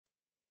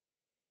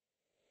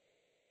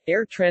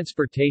Air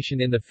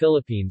transportation in the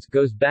Philippines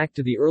goes back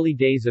to the early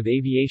days of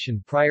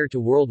aviation prior to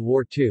World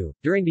War II,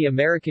 during the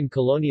American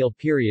colonial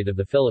period of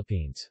the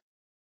Philippines.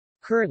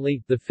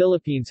 Currently, the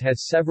Philippines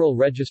has several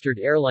registered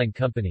airline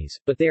companies,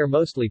 but they are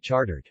mostly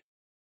chartered.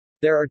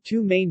 There are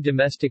two main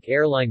domestic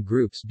airline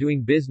groups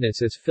doing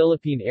business as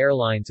Philippine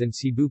Airlines and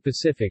Cebu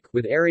Pacific,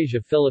 with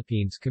AirAsia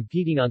Philippines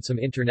competing on some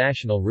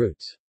international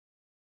routes.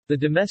 The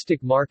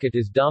domestic market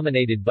is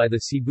dominated by the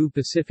Cebu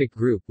Pacific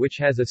Group, which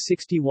has a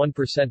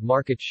 61%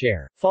 market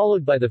share,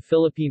 followed by the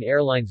Philippine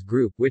Airlines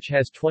Group, which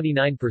has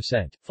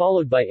 29%,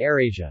 followed by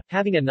AirAsia,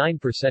 having a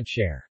 9%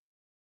 share.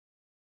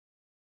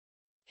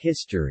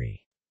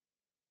 History.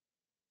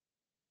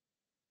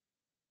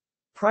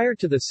 Prior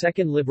to the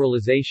second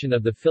liberalization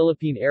of the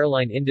Philippine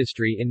airline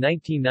industry in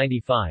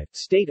 1995,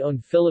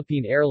 state-owned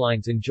Philippine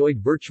Airlines enjoyed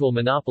virtual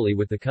monopoly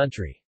with the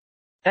country's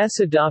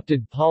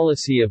adopted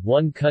policy of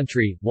one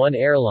country, one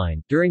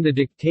airline, during the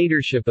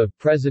dictatorship of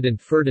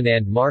President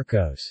Ferdinand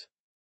Marcos.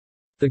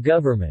 The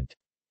government's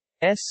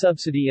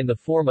subsidy in the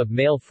form of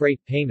mail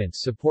freight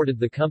payments supported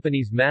the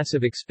company's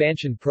massive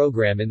expansion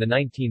program in the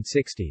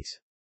 1960s.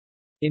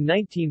 In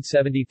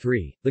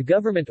 1973, the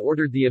government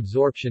ordered the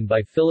absorption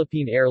by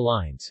Philippine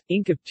Airlines,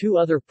 Inc. of two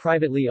other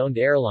privately owned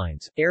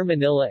airlines, Air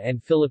Manila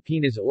and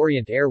Filipinas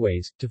Orient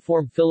Airways, to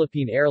form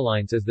Philippine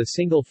Airlines as the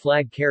single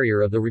flag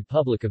carrier of the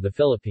Republic of the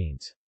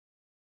Philippines.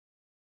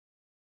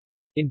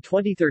 In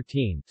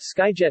 2013,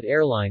 Skyjet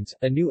Airlines,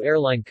 a new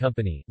airline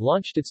company,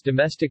 launched its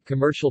domestic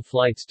commercial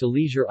flights to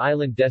leisure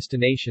island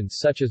destinations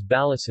such as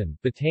Balasan,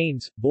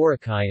 Batanes,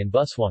 Boracay and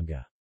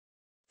Busuanga.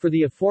 For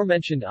the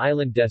aforementioned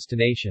island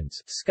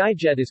destinations,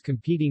 Skyjet is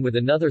competing with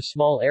another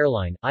small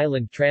airline,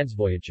 Island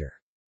Transvoyager.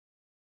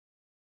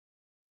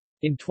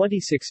 In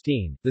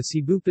 2016, the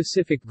Cebu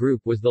Pacific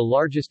Group was the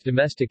largest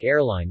domestic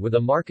airline with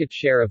a market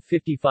share of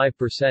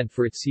 55%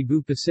 for its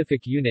Cebu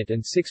Pacific unit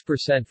and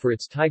 6% for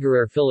its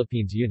Tigerair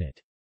Philippines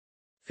unit.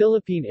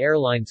 Philippine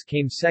Airlines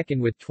came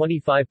second with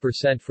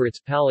 25% for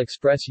its PAL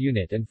Express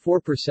unit and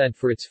 4%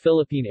 for its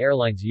Philippine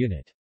Airlines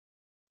unit.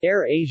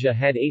 AirAsia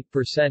had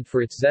 8%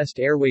 for its Zest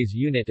Airways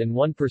unit and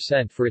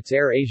 1% for its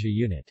AirAsia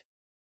unit.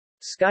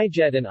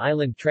 Skyjet and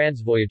Island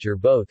Transvoyager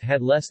both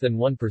had less than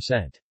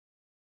 1%.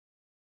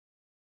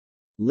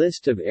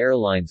 List of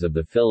airlines of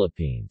the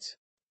Philippines.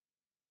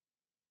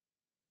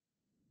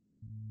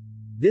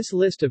 This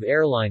list of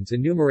airlines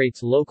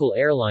enumerates local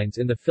airlines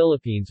in the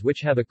Philippines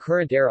which have a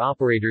current air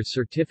operator's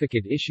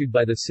certificate issued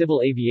by the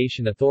Civil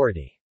Aviation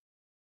Authority.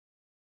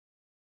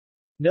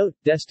 Note: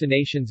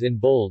 destinations in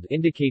bold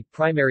indicate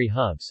primary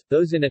hubs,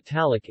 those in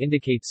italic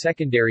indicate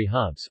secondary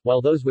hubs, while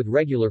those with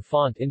regular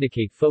font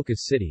indicate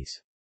focus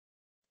cities.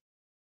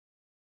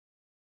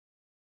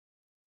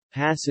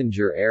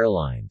 Passenger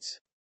airlines.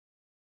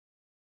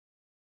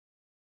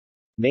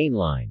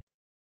 Mainline.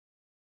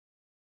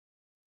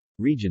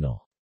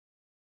 Regional.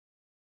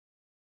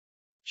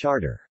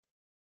 Charter.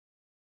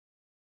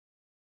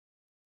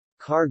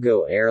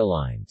 Cargo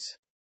airlines.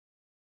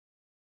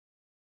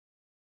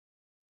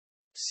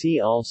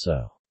 See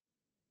also: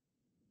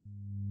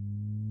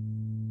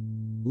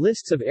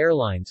 Lists of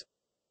airlines,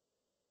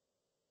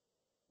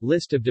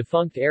 List of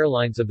defunct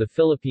airlines of the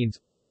Philippines,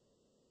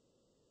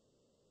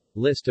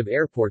 List of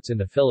airports in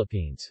the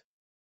Philippines.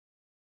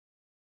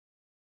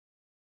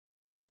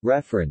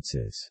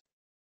 References.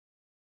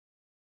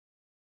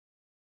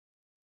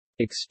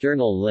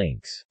 External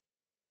links.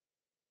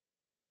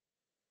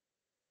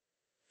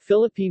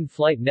 Philippine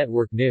Flight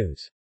Network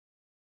News.